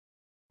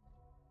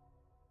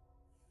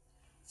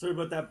Sorry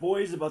about that,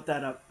 boys. About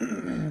that.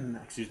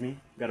 Excuse me.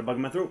 Got a bug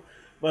in my throat.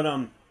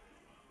 But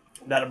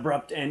that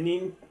abrupt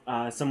ending.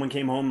 Someone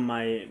came home.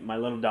 My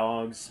little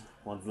dogs.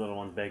 One's little,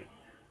 one's big.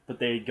 But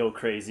they go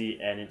crazy,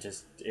 and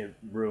it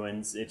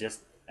ruins. It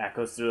just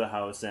echoes through the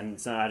house,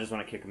 and so I just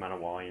want to kick them out of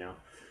the wall, you know.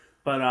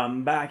 But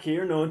back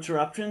here, no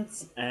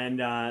interruptions, and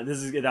that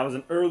was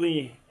an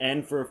early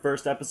end for a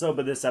first episode,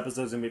 but this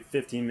episode is gonna be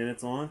 15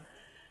 minutes long,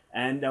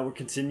 and we're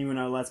continuing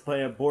our Let's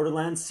Play of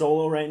Borderlands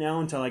solo right now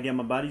until I get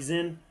my buddies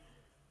in,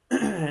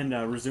 and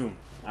resume.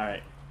 All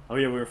right. Oh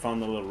yeah, we were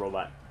found the little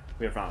robot.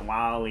 We were found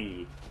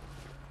Wally.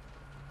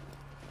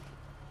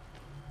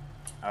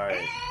 All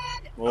right.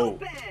 Whoa.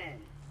 Open.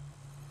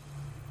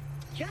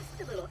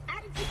 Just a little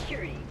added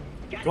security.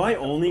 Do I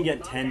only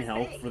get 10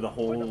 health for the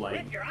whole,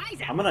 like...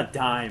 I'm gonna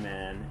die,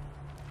 man.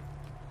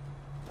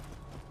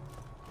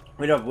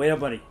 Wait up,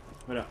 buddy.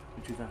 Wait up.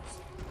 You're too fast.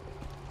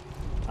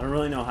 I don't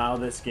really know how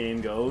this game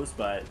goes,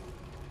 but...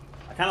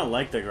 I kind of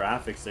like the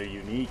graphics. They're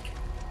unique.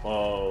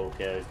 Oh,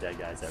 okay, there's dead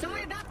guys everywhere.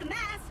 Sorry about the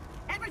mess.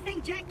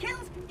 Everything Jack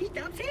kills, he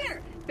dumps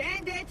here.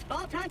 Bandits,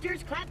 vault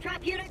hunters,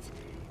 claptrap units.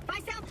 If I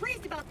sound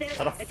pleased about this,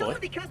 it's only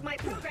because my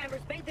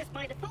programmers made this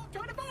my default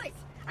tone of voice.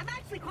 I'm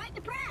actually quite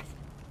depressed.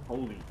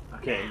 Holy,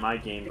 okay, my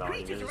game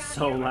volume is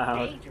so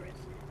loud.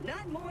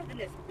 None more than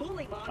this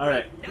bully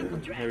Alright,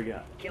 here we go.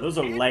 Those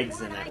are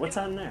legs in there. What's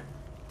on there?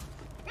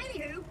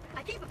 Anywho,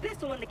 I keep a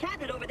pistol in the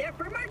cabinet over there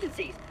for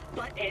emergencies.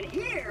 But in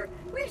here,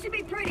 we should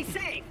be pretty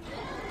safe.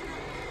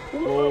 Whoa,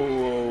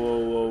 whoa, whoa,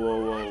 whoa,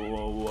 whoa,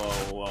 whoa,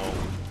 whoa, whoa.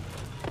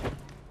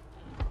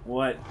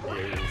 What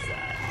is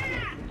that?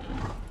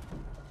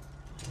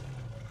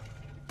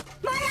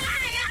 My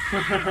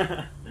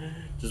eye!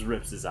 Just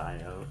rips his eye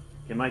out.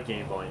 Okay, my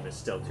game volume is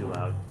still too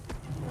loud.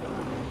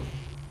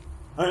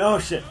 Alright, oh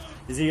shit!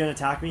 Is he gonna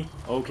attack me?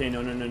 Okay,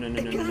 no.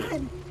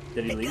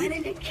 Did he leave?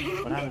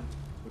 What happened?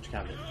 Which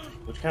cabinet?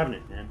 Which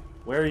cabinet, man?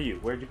 Where are you?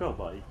 Where'd you go,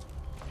 buddy?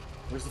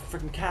 Where's the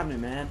freaking cabinet,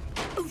 man?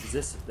 Is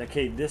this...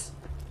 Okay, this...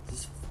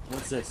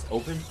 What's this?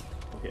 Open?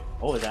 Okay.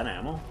 Oh, is that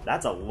ammo?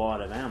 That's a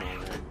lot of ammo,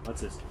 man.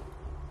 What's this?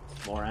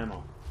 More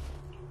ammo.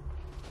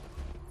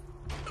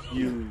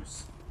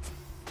 Use.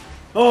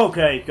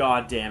 Okay,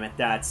 god damn it,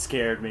 that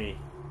scared me.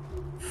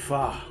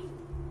 Fuck.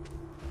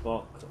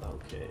 Fuck.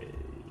 Okay.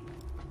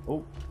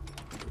 Oh.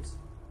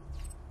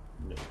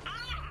 No.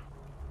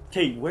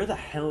 Okay, where the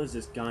hell is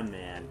this gun,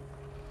 man?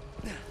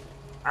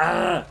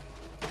 Ah!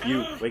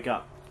 You, wake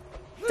up.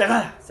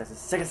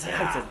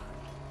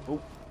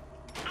 Oh.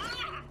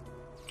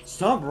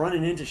 Stop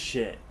running into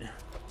shit.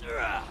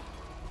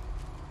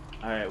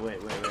 Alright, wait.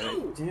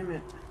 Damn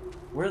it.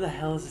 Where the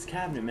hell is this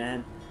cabinet,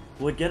 man?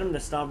 Will it get him to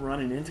stop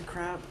running into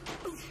crap?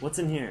 What's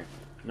in here?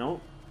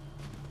 Nope.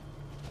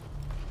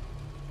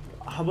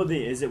 How about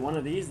the... Is it one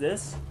of these?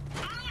 This?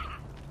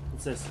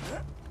 What's this?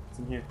 What's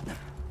in here?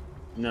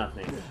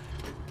 Nothing.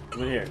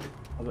 Over here.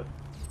 How about...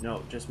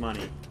 No, just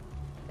money.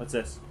 What's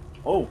this?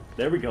 Oh,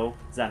 there we go.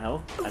 Is that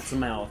health? That's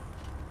some health.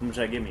 How much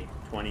did that give me?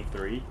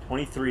 23?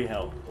 23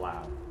 health.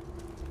 Wow.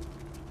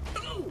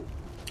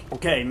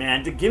 Okay,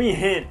 man. Give me a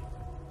hint.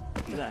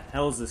 What the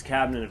hell is this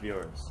cabinet of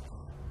yours?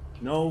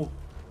 No.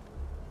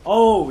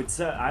 Oh, it's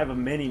I have a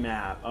mini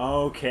map.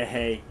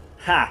 Okay.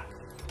 Ha!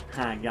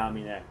 Ha, got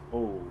me there.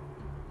 Oh.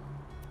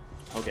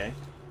 Okay.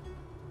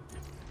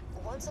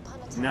 Once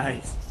upon a time,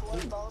 nice.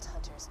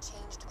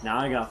 Now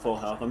I got full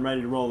health. I'm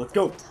ready to roll. Let's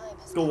go.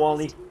 Let's go,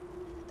 Wally.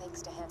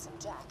 Thanks to Handsome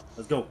Jack.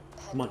 Let's go.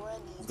 Come on.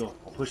 Let's go.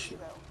 I'll push you.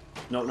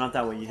 No, not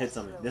that way. You hit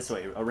something. This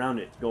way. Around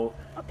it. Go.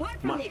 Apart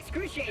from the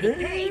excruciating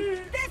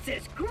pain, this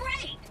is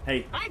great.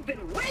 Hey. I've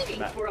been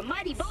waiting for a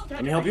mighty vault hunter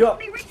Let me help you up.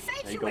 to reach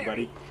sanctuary. There you go,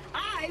 buddy.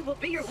 I will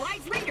be your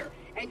wise leader,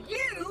 and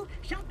you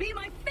shall be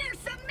my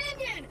fearsome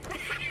minion.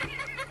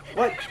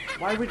 What?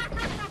 Why would...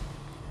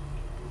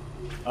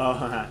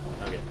 Oh,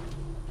 okay.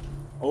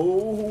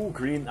 Oh,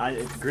 green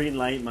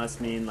light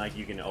must mean like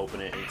you can open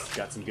it and it's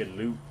got some good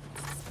loot.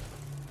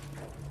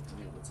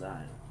 What's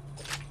that?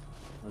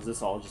 Was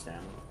this all just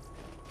ammo?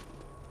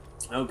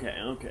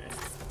 Okay.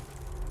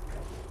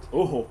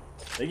 Oh,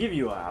 they give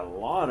you a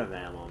lot of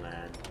ammo,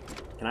 man.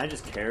 Can I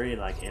just carry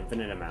like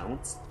infinite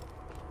amounts?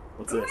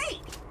 What's this? Great!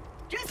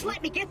 Just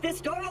let me get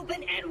this door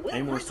open and we'll...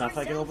 Any more stuff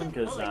I can open?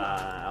 Because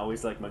I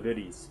always like my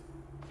goodies.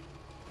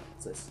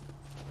 What's this?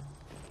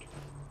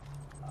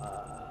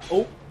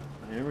 Oh!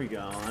 There we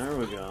go.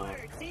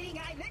 Seeing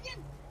eye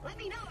minion? Let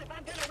me know if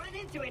I'm gonna run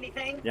into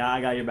anything. Yeah,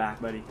 I got your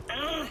back, buddy.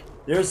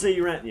 There's say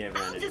you ran. Yeah, ran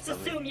I'll into just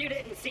something. assume you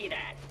didn't see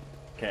that.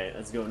 Okay,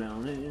 let's go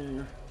now.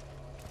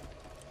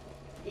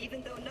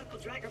 Even though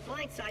Knuckledragger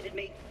blindsided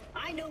me,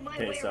 I know my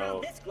way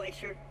around this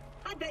glacier.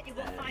 I bet you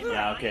won't find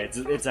yeah, okay,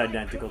 it's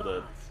identical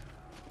to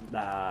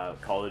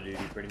Call of Duty,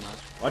 pretty much.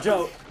 Watch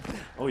out!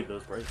 Oh, he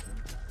throws bricks.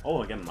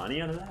 Oh, I get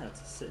money out of that?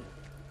 That's sick.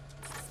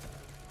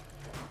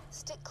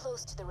 Stick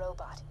close to the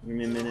robot. Give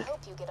me a minute.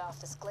 Help you get off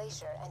this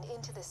glacier and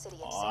into the city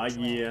of Aw,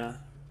 yeah.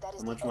 That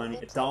is how much the money?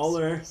 only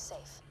 $1. place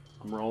safe.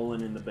 I'm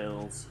rolling in the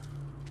bills.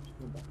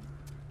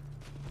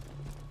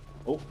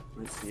 Oh,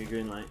 I see a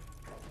green light.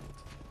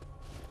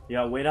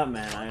 Yeah, wait up,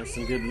 man. I have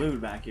some good loot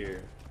back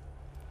here.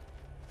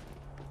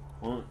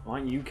 Why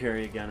don't you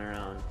carry a gun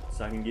around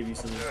so I can give you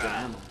some good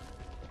ammo?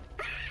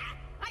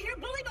 I hear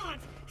bully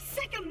bonds.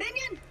 Sick of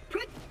minion.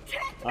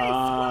 Protect me,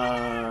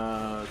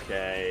 squire.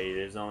 Okay.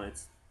 There's only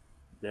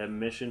the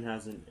mission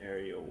has an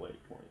area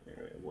waypoint.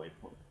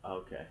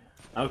 Okay.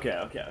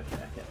 Okay.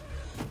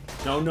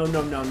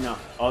 No.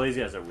 Oh, these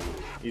guys are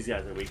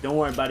weak. Don't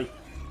worry, buddy.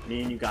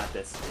 Me and you got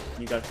this.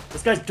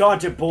 This guy's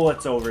dodging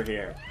bullets over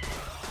here.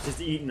 Just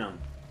eating them.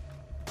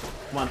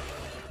 Come on.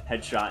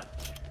 Headshot.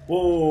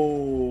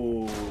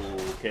 Whoa.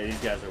 Okay, these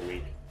guys are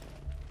weak.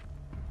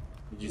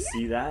 Did you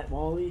see that,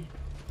 Wally?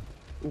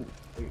 Ooh,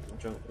 wait,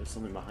 watch out. There's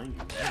something behind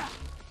you.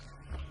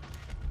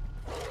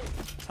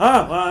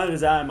 Ah, what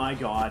is that? My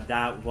God,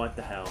 what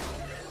the hell?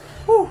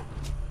 Whew.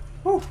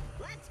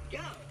 Let's go.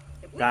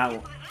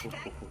 That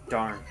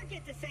darn.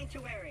 Get to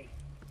sanctuary.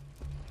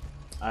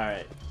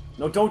 Alright.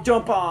 No, don't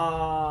jump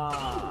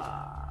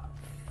off!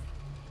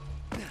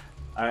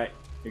 Alright,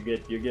 you're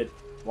good.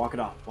 Walk it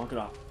off.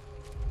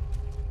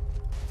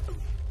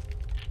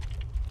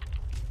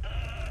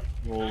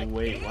 Oh,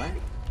 wait, what?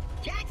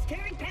 Jack's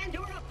tearing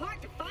Pandora apart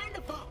to find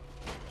the vault.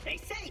 They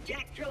say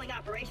Jack's drilling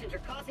operations are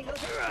causing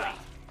those earthquakes.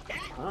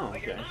 Oh,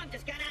 okay. Your mom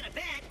just got out of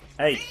bed.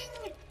 Hey.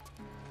 Zing!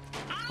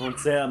 Don't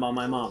say that about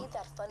my mom.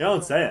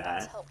 Don't say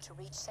that. Help to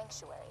reach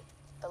sanctuary,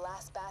 the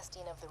last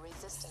bastion of the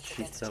resistance She's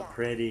against so Jack,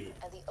 pretty.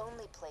 and the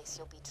only place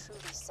you'll be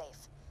truly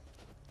safe.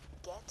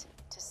 Get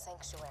to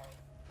sanctuary.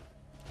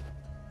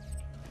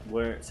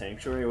 Where?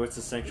 Sanctuary? What's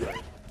the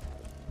sanctuary?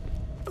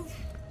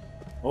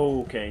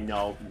 Okay,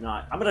 no,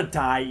 not. I'm gonna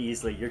die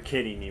easily. You're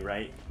kidding me,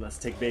 right? Let's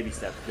take baby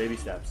steps.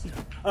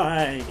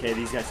 Alright, okay,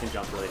 these guys can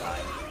jump really high.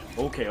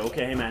 Okay,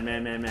 hey, man.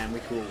 We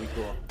cool.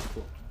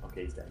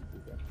 Okay, he's dead.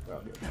 We're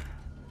all good.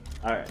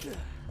 Alright. Okay.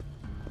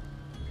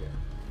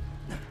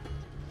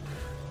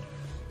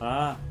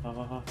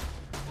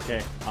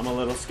 Okay, I'm a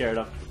little scared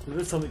of.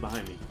 There's something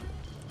behind me.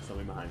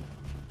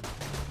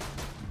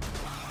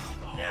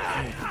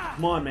 Okay,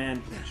 come on,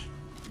 man.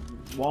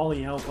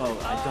 Wally, help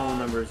out. I don't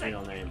remember his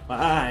real name.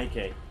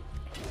 Okay.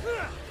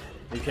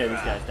 Okay, these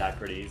guys die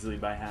pretty easily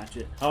by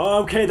Hatchet.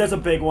 Oh, okay, that's a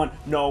big one.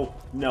 No,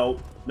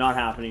 not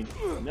happening.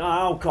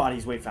 Oh, God,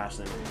 he's way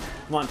faster than me.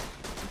 Come on.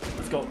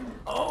 Let's go.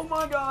 Oh,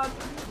 my God.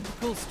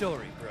 Cool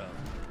story, bro.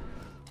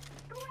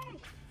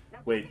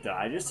 Wait, did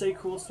I just say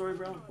cool story,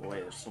 bro? Oh,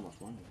 wait, there's so much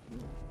money.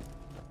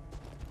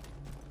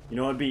 You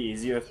know what would be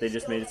easier if they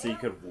just made it so you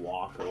could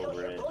walk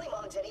over it.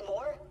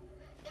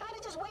 Kinda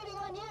just waiting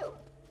on you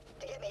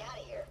to get me out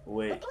of here.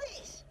 Wait. But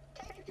please,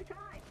 take your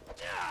time.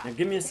 Now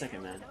give me a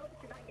second, man.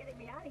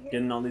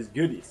 Getting all these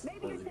goodies.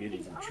 All these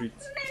goodies and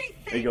treats.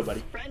 There you go,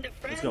 buddy.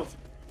 Let's go.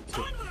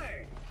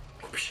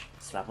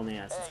 Slap on the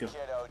ass. Let's go. Hey,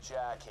 kiddo,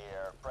 Jack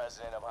here,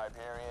 president of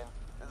Hyperion.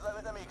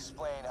 Let me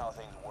explain how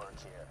things work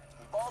here.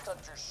 Vault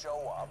Hunters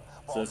show up.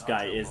 So this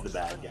guy is the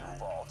bad guy.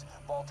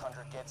 Vault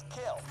Hunter gets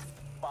killed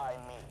by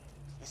me.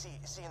 You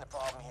see the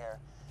problem here?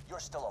 You're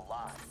still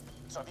alive.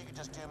 So if you could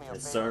just do me a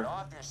favor and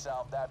off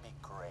yourself, that'd be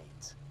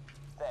great.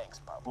 Thanks,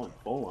 Pumpkin. Oh,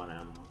 full on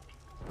ammo.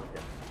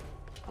 Okay.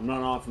 I'm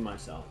not offing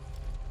myself.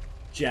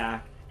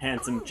 Jack,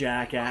 handsome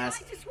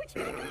jackass.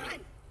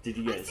 Did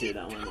you guys hear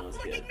that one? That was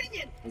good.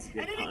 That was a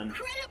good pun. An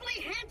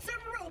incredibly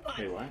handsome robot.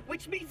 Wait, what?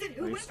 Which means that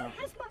whoever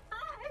has my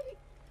eye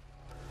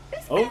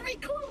is Oh. very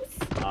close.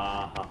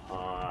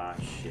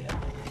 Shit.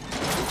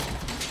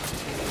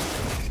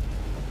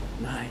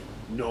 My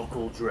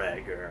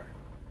Knuckledragger.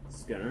 This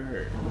is gonna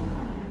hurt.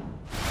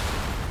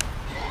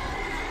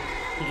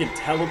 You can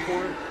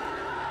teleport?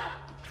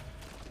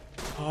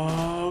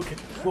 Okay.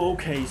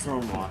 Okay, he's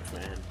throwing rocks,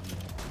 man.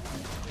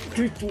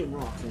 He's throwing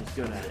rocks and he's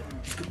good at it.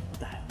 What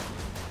the hell?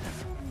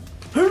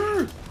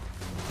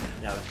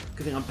 Yeah,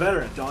 good thing I'm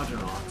better at dodging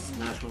rocks.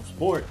 National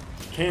sport.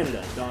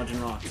 Canada,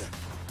 dodging rocks.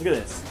 Look at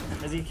this.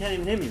 As he can't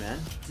even hit me, man.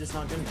 He's just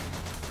not good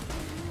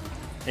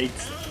enough. Hey,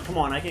 come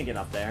on, I can't get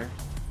up there.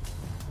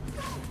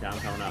 Yeah, I'm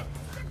coming up.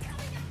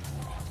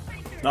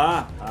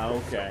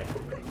 Okay.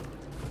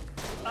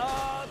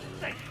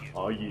 Thank you.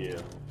 Oh,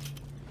 yeah.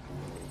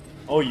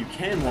 Oh, you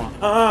can walk.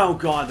 Oh,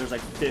 God, there's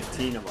like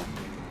 15 of them.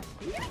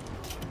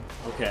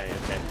 Okay.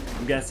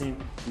 I'm guessing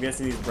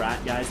these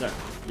brat guys are...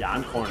 Yeah,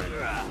 I'm cornered.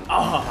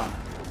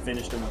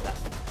 Finished him with that.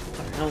 What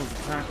the hell is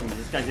attacking me?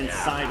 This guy's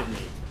inside of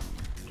me.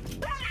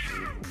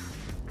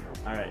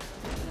 Alright.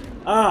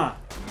 Oh,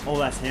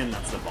 that's him.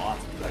 That's the boss.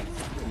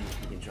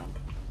 He can jump.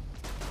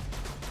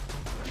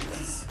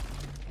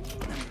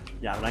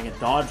 Yeah, but I can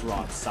dodge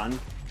rocks, son.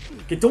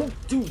 Okay, don't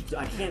do...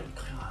 I can't...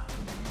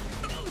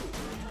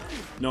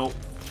 Nope.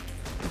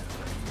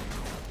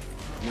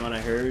 You know what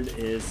I heard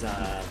is,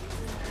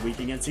 weak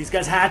against these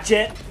guys.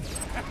 Hatchet!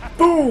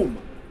 Boom!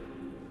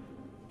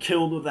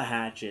 Killed with a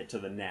hatchet to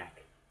the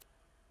neck.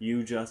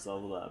 You just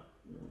leveled up.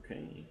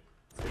 Okay.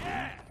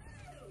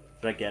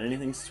 Did I get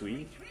anything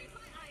sweet?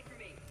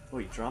 Oh,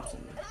 he dropped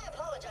something. I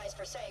apologize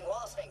for saying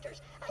wall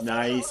sphincters.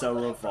 Nice, a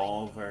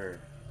revolver.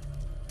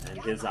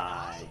 And his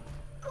eye.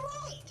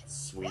 Great.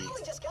 Sweet. Now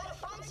we just gotta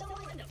find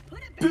someone to put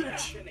it back Bitch.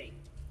 after me.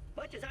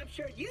 much as I'm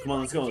sure you Come on,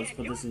 let's go. like Let's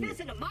put this in.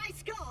 into my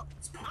skull.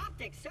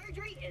 Optic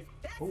surgery is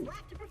best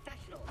left to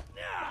professionals.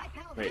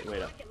 Wait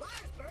up. Like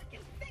Liars Berg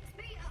can fix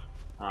me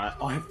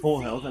Oh, I have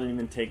full health. I didn't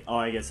even take. Oh,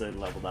 I guess I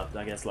leveled up.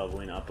 I guess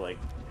leveling up, like,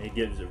 it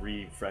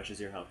refreshes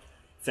your health.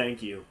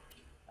 Thank you.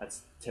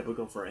 That's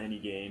typical for any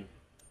game.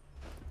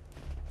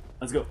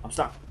 Let's go. I'm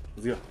stuck.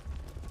 Let's go.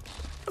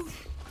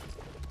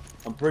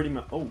 I'm pretty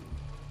much. Oh,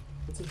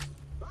 what's this?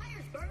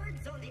 Liars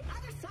Berg's on the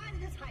other side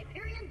of this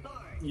Hyperion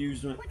bar.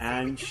 Use one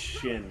and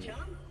shin.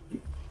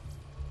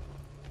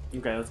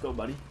 Okay, let's go,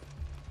 buddy.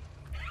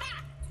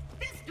 Ha!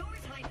 This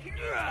door's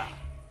Hyperion.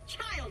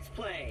 Child's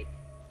play.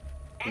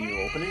 Can you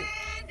open it?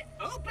 And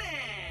open.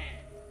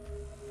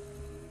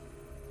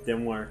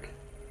 Didn't work.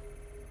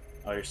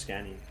 Oh, you're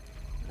scanning.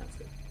 That's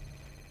good.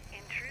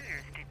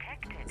 Intruders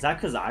detected. Is that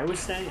because I was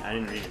standing? I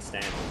didn't read it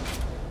standing.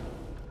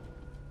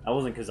 That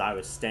wasn't because I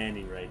was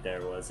standing right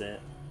there, was it?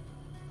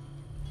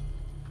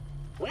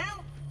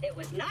 Well, it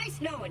was nice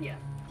knowing you.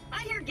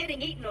 I hear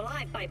getting eaten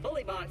alive by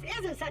bullymongs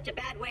isn't such a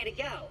bad way to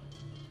go.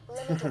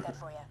 Let me get that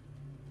for you.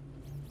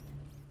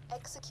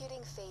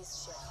 Executing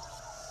phase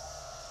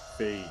shift.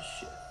 Phase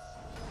shift.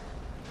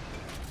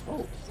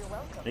 Oh, You're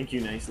welcome. thank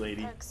you, nice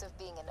lady. Perks of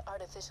being an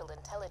artificial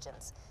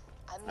intelligence.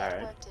 I'm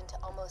Alright. networked into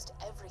almost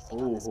everything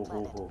on this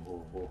planet.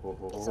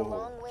 It's a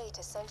long way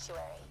to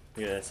sanctuary.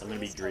 Look at this, I'm gonna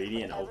be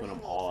greedy and open them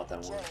all at that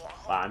one.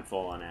 Wow, I'm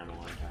full on ammo.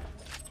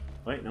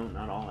 Wait, no,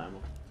 not all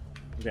ammo.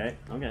 Okay.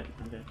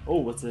 Oh,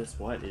 what's this?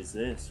 What is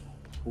this?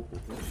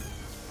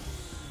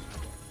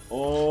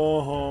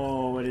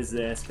 Oh, what is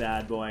this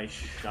bad boy?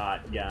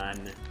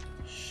 Shotgun.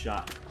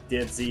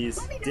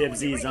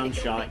 Dibsies on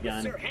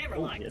shotgun. SIR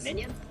HAMMERLOCK, yes.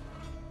 minion.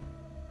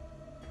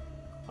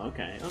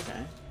 Okay.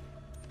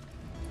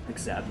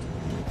 Accept.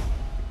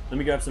 Let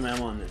me grab some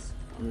ammo on this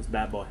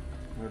bad boy.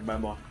 Where's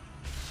bad boy?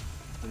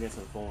 I guess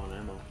I'm full on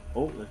ammo.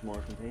 Oh, there's more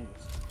containers.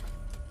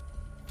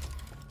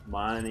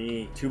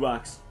 Money.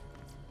 $2.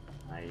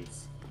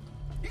 Nice.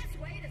 This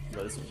way to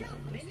But this one's jump,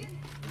 nice. minion.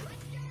 Let's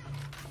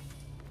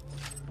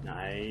go.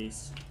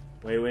 Nice.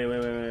 Wait,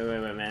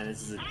 man.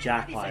 This is a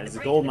jackpot. There's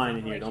a gold mine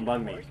in here. Don't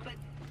bug me.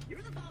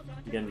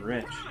 I'm getting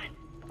rich.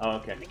 Oh,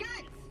 okay.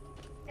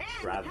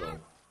 Bravo.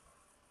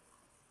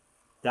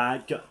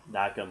 That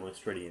gun looks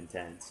pretty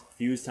intense.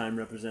 Fuse time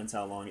represents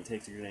how long it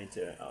takes a grenade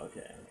to...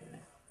 Okay.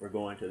 We're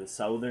going to the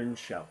southern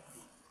shelf.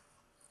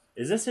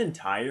 Is this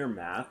entire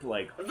map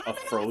like a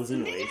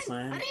frozen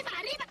wasteland?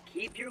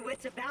 Keep your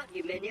wits about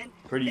you, minion.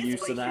 Pretty This used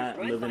to place that, is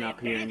run living by a up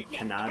here in bandit named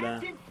Canada.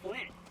 Captain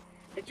Flint.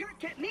 The jerk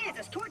kept me as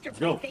his torture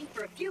go. plaything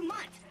for a few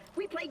months.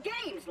 We played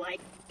games like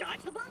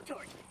Dodge the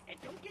Blowtorch and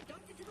Don't Get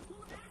Dunked into the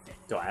Pool of Acid.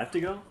 Do I have to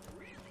go?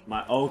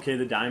 Okay,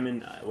 the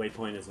diamond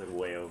waypoint is like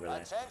way over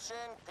there. Attention,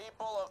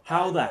 people of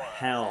How the Pandora.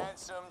 hell?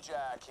 Handsome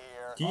Jack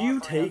here, Do you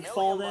offering take $1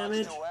 fall million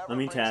damage? to whoever Let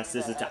me brings test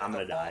me this. the head I'm of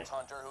gonna the die. Vault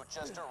Hunter who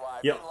just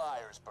arrived Yep. in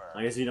Liars Berg.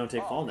 I guess you don't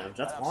take fall damage.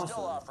 That's and I'm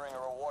still awesome. offering a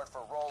reward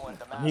for rolling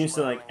the I'm used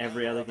to, like, mass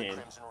every murdering other leader of game.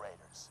 the Crimson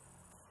Raiders.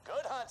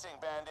 Good hunting,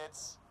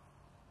 bandits.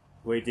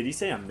 Wait, did he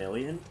say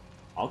 1,000,000?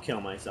 I'll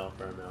kill myself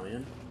for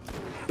 1,000,000.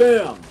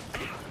 Bam!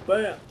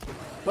 Bam!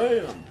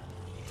 Bam!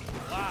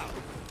 Wow.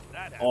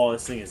 Oh,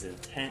 this thing is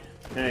intense.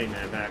 Hey,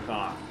 man, back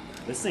off.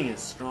 This thing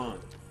is strong.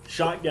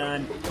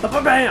 Shotgun.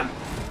 Ba-ba-bam!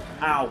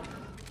 Ow.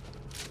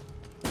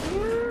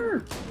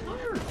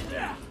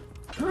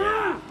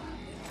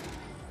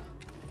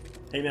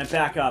 Hey, man,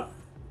 back up.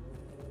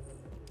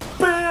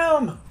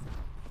 Bam!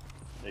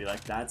 Do you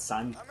like that,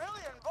 son? $1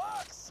 million?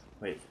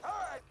 Wait.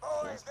 Alright,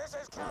 boys, this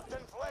is Captain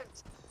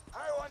Flint.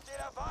 I want you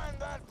to find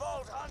that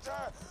Vault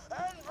Hunter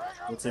and bring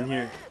him What's to in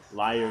here? me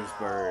Liars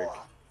Berg.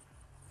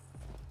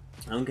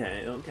 now.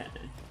 Okay.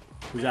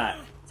 Who's that?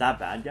 Is that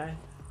bad guy?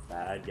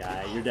 Bad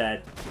guy. You're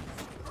dead.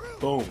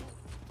 Boom.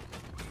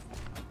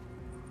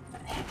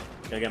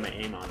 Gotta get my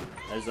aim on him.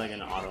 That is like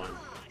an auto aim.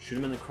 Shoot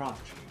him in the crotch.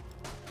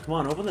 Come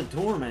on, open the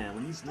door, man.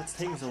 What's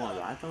taking so long?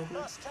 Do I have to open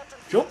it?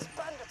 Jump!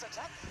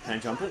 Can I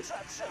jump it?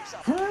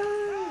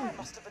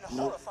 Must have been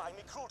Nope.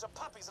 horrifyingly cruel to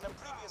puppies in a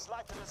previous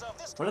life to deserve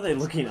this. What are they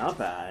looking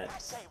up at? I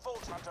say,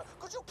 Vault Hunter,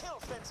 could you kill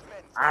Flint's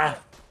men? Ah!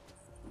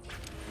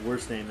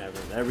 Worst name ever.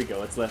 There we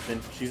go. It's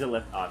lifting. She's a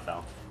lift. Oh, it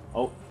fell.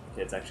 Oh,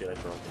 okay, it's actually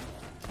like broken.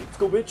 Let's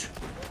go, bitch.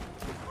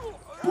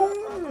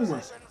 Boom!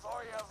 Position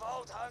for you,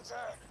 Vault Hunter.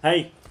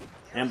 Hey!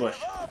 Ambush.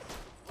 Give up.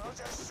 We'll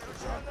just shoot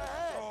you in the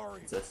head.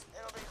 What's this?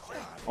 It'll be quick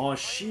Oh, a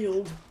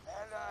shield.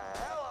 and a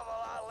hell of a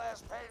lot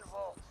less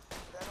painful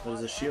than What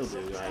does a shield do?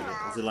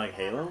 Is it like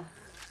Halo?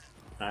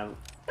 I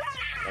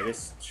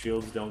guess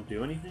shields don't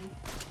do anything?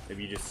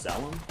 Maybe you just sell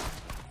them?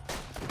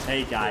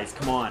 Hey guys,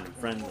 come on, I'm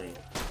friendly.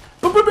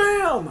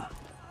 Ba-ba-bam!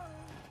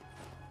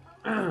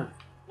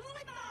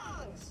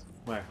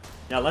 Where?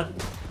 Yeah,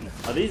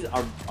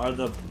 are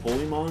the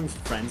bullymongs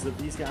friends of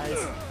these guys?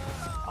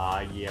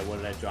 Yeah, what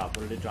did I drop?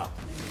 What did it drop?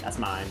 That's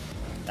mine.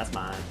 That's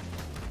mine.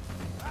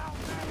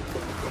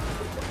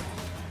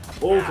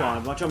 Oh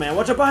god, watch out, man.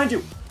 Watch out behind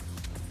you!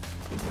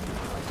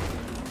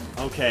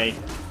 Okay.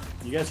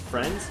 You guys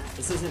friends?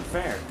 This isn't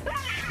fair.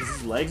 Is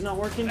his legs not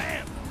working?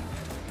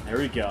 There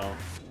we go.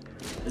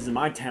 This is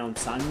my town,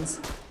 sons.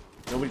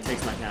 Nobody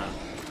takes my town.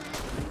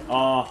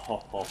 Oh, ho,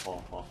 ho,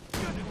 ho, ho.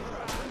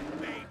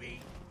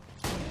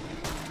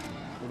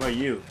 What about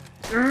you?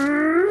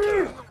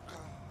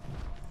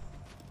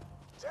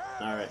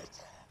 Alright.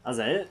 How's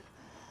that it?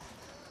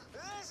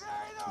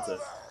 What's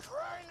this?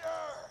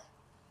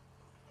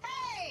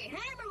 Hey,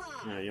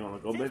 Hammerlock! Yeah, you wanna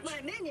go, Since bitch?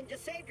 my minion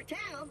just saved your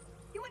town,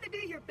 you wanna do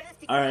your best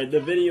to Alright, the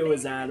video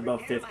is at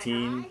about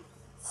 15.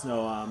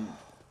 So,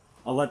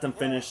 I'll let them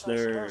finish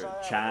their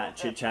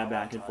chit-chat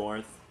back and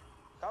forth.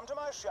 Come to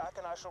my shack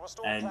and I shall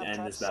restore And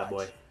Claptrap's this bad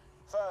boy. sight.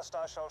 First,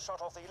 I shall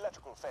shut off the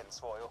electrical fence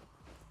for you.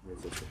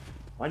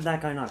 Why did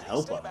that guy not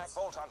help Stay back, us?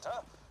 Vault Hunter.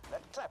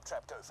 Let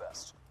Claptrap go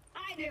first.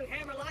 I knew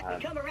Hammerlock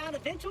would come around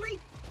eventually.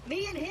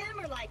 Me and him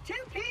are like two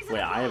peas in Wait,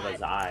 a I have pod.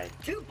 his eye.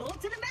 Two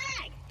bullets in a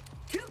bag.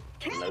 Two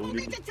cannibal Loaded.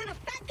 midgets in a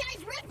fat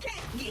guy's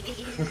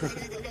ribcage.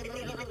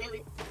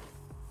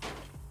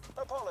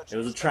 Apologies. It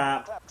was a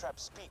trap. Claptrap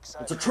speaks.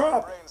 It's a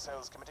trap. Brain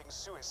cells committing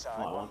suicide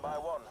Oh, I one want by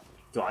that. one.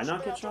 Do I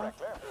not Shall get be shot? out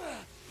directly.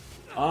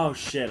 Oh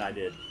shit, I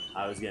did.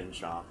 I was getting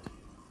shocked.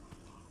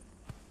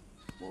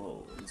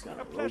 Whoa, he's got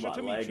a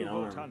robot leg and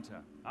arm.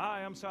 Hunter. I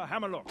am SIR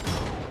HAMMERLOCK.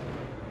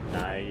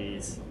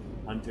 Nice.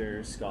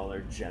 Hunter, scholar,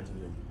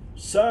 gentleman.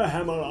 SIR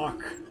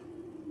HAMMERLOCK!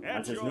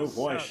 That's his new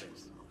voice.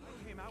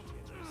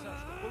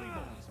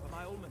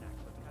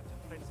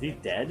 Is he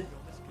dead?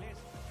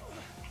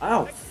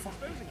 Ow! Fuck.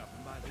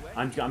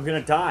 I'm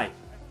gonna die.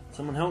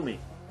 Someone help me.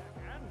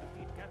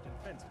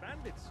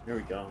 Here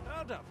we go.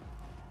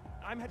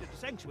 I'm headed to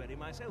Sanctuary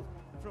myself.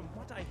 From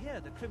what I hear,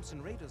 the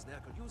Crimson Raiders there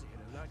could use a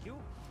hero like you.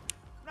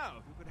 Now,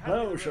 if you could have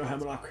Hello, SIR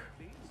HAMMERLOCK.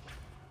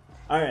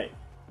 Alright.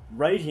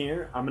 Right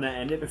here, I'm gonna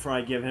end it before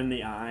I give him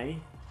the eye.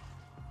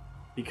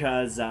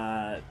 Because,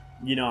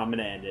 you know I'm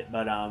gonna end it.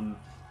 But,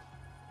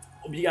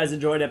 hope you guys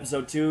enjoyed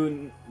episode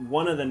 2.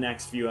 One of the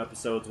next few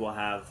episodes will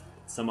have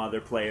some other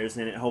players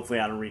in it. Hopefully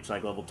I don't reach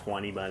like level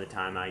 20 by the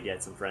time I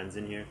get some friends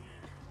in here.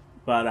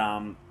 But,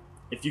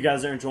 if you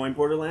guys are enjoying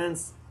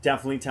Borderlands,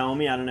 definitely tell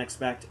me. I don't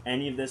expect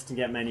any of this to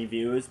get many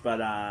views, but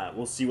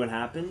we'll see what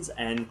happens.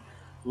 And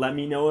let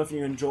me know if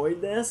you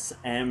enjoyed this.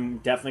 I'm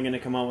definitely going to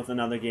come out with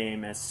another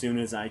game as soon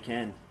as I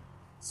can.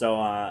 So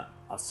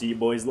I'll see you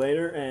boys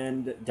later,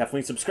 and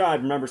definitely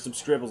subscribe. Remember,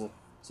 subscribe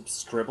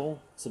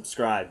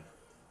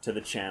to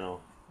the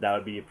channel. That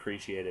would be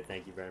appreciated.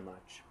 Thank you very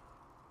much.